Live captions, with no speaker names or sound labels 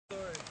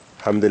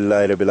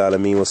Alhamdulillah Rabbil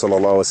Alameen wa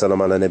sallallahu wa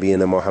sallam ala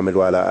nabiyyina Muhammad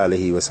wa ala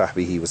alihi wa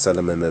sahbihi wa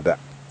sallam amma ba'd.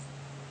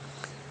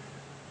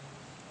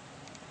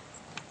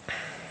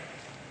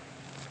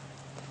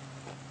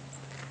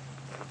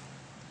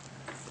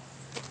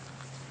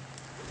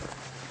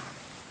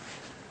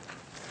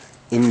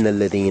 إن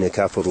الذين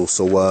كفروا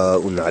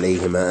سواء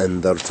عليهم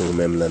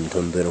أنذرتهم أم لم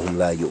تنذرهم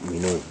لا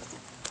يؤمنون.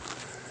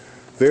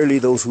 Verily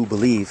those who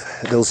believe,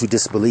 those who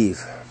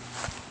disbelieve,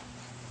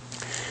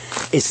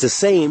 it's the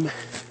same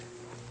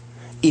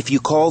if you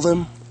call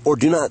them or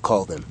do not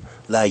call them.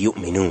 La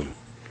yu'minun.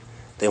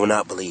 They will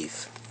not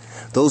believe.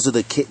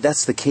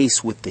 That's the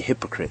case with the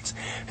hypocrites.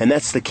 And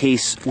that's the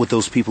case with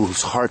those people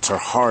whose hearts are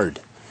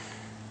hard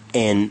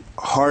and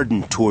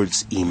hardened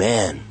towards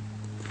Iman.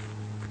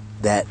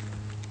 That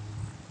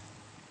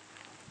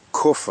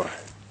kufr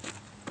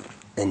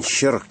and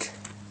shirk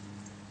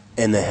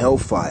and the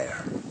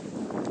hellfire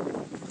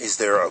is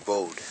their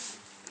abode.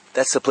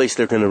 That's the place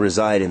they're going to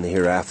reside in the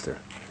hereafter.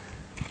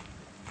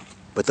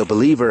 But the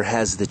believer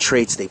has the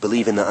traits. They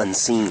believe in the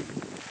unseen.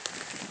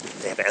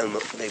 They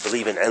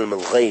believe in ilm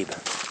al-ghayb.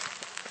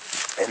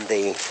 And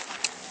they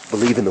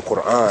believe in the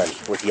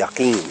Quran with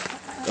yaqeen.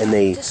 And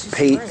they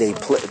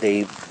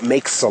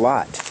make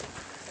salat.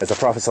 As the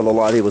Prophet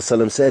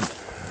ﷺ said,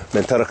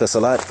 Man taraka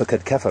salat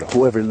fakad kafar.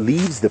 Whoever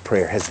leaves the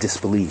prayer has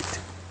disbelieved.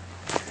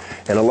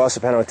 And Allah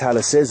subhanahu wa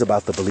ta'ala says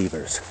about the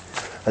believers,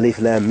 Alif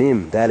Lam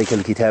Mim, dhalika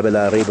al-kitab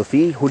la rayba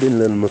fi hudan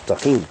lil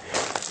muttaqin.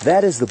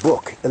 That is the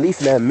book.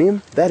 Alif Lam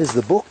Mim, that is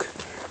the book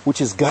which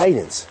is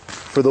guidance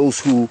for those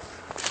who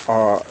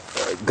are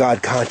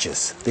God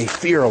conscious. They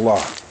fear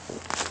Allah.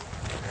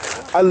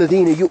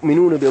 Alladhina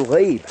yu'minuna bil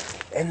ghayb.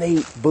 And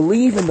they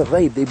believe in the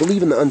ghayb. They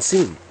believe in the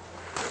unseen.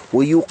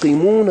 Wa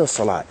yuqimuna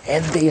salat.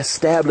 And they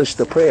establish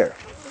the prayer.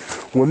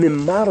 Wa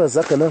mimma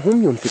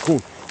razaqnahum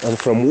yunfikun. And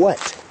from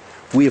what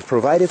we have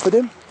provided for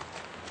them,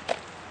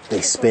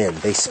 they spend.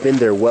 They spend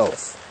their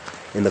wealth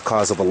in the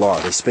cause of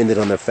Allah. They spend it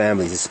on their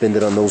families. They spend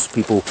it on those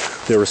people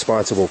they're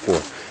responsible for.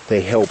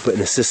 They help and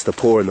assist the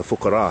poor and the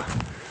fuqara.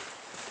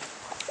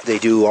 They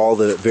do all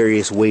the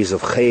various ways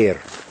of khair.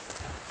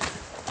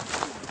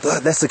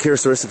 That's the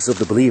characteristics of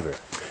the believer.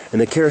 And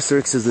the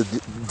characteristics of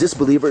the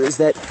disbeliever is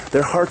that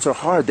their hearts are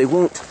hard. They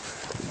won't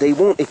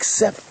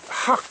accept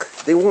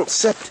haqq. They won't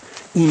accept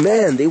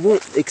Iman. They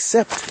won't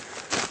accept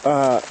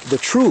the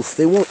truth.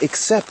 They won't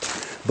accept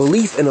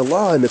belief in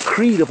Allah and the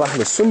creed of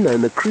Ahl Sunnah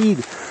and the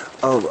creed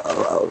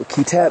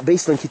kitab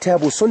based on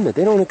kitab wa sunnah.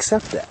 They don't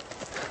accept that.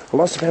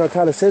 Allah subhanahu wa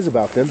ta'ala says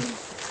about them,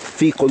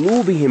 في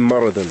قلوبهم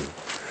مرض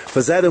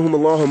فزادهم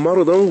الله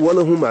مرضا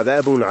ولهم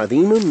عذاب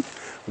عظيم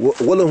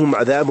ولهم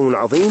عذاب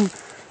عظيم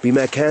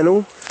بما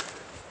كانوا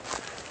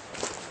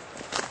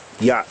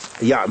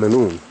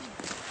يعملون.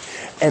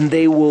 And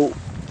they will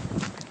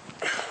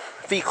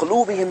في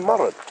قلوبهم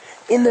مرض.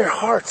 In their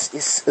hearts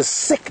is a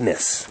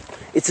sickness.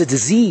 It's a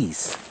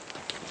disease.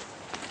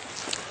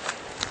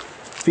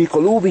 في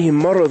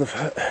قلوبهم مرض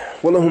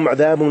ولهم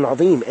عذاب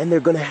عظيم. And they're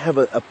going to have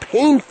a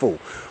painful,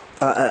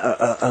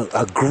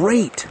 a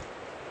great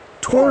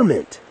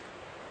torment.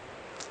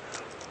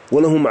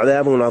 ولهم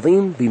عذاب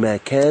عظيم بما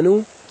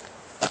كانوا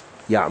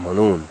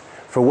يعملون.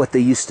 For what they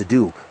used to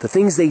do. The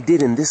things they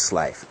did in this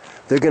life.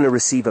 They're going to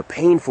receive a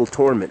painful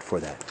torment for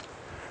that.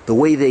 The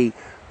way they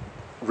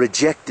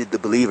rejected the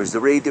believers. The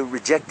way they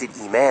rejected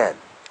Iman.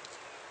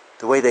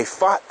 The way they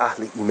fought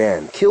Ahl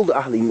Iman. Killed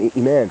Ahl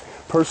Iman.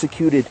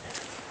 Persecuted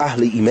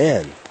Ahl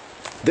Iman.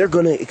 They're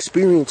going to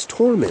experience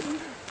torment.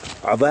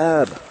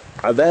 Adhab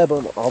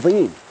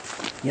azim.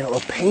 You know, a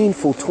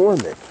painful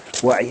torment.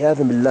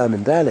 وَعِيَاذًا بِاللَّهِ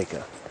مِنْ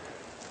ذَلِكَ.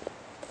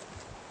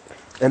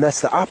 And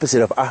that's the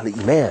opposite of Ahl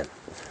Iman.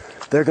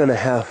 They're going to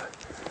have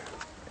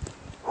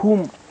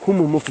هم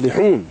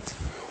المفلحون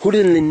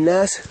هدى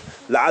للناس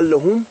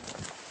لعلهم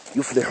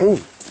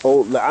يفلحون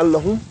or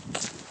لعلهم.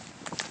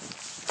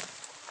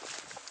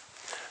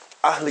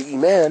 Ahl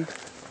Iman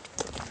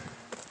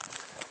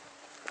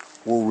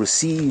will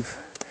receive,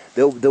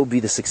 they'll be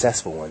the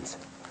successful ones.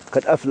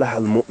 قد أفلح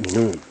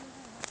المؤمنون.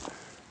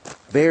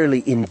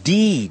 Verily,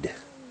 indeed,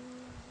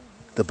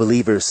 the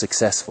believer is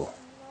successful.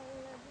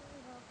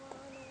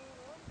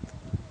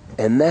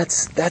 And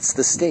that's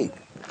the state.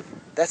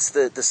 That's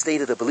the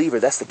state of the believer.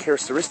 That's the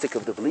characteristic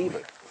of the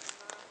believer.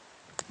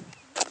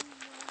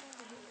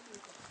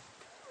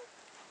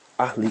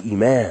 Ahl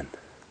Iman.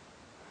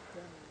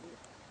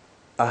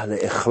 Ahl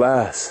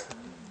Ikhlas.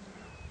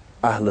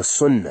 Ahl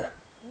Sunnah.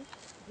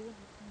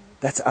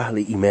 That's Ahl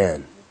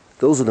Iman.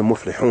 Those are the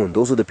muflihun.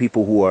 Those are the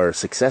people who are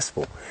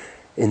successful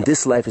in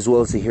this life as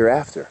well as the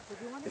hereafter.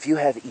 If you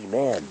have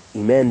Iman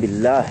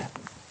billah,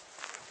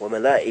 wa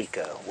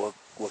malaika, wa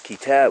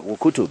kitab, wa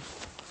kutub,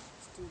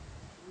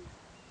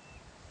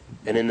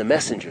 and in the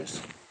messengers,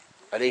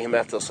 alayhim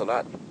after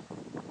salatu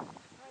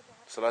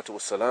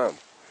wassalam,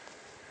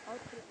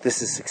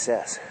 this is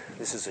success.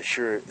 This is a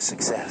sure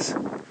success.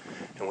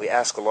 And we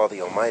ask Allah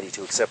the Almighty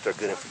to accept our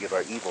good and forgive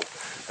our evil,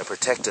 and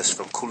protect us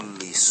from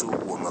kulli su'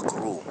 wa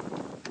makruh,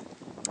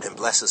 and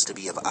bless us to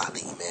be of Ahl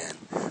Iman,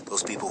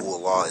 those people who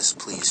Allah is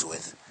pleased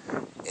with.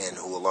 and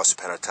who Allah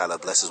subhanahu wa ta'ala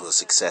blesses with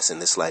success in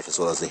this life as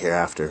well as the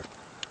hereafter.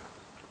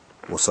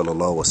 Wa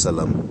sallallahu wa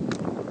sallam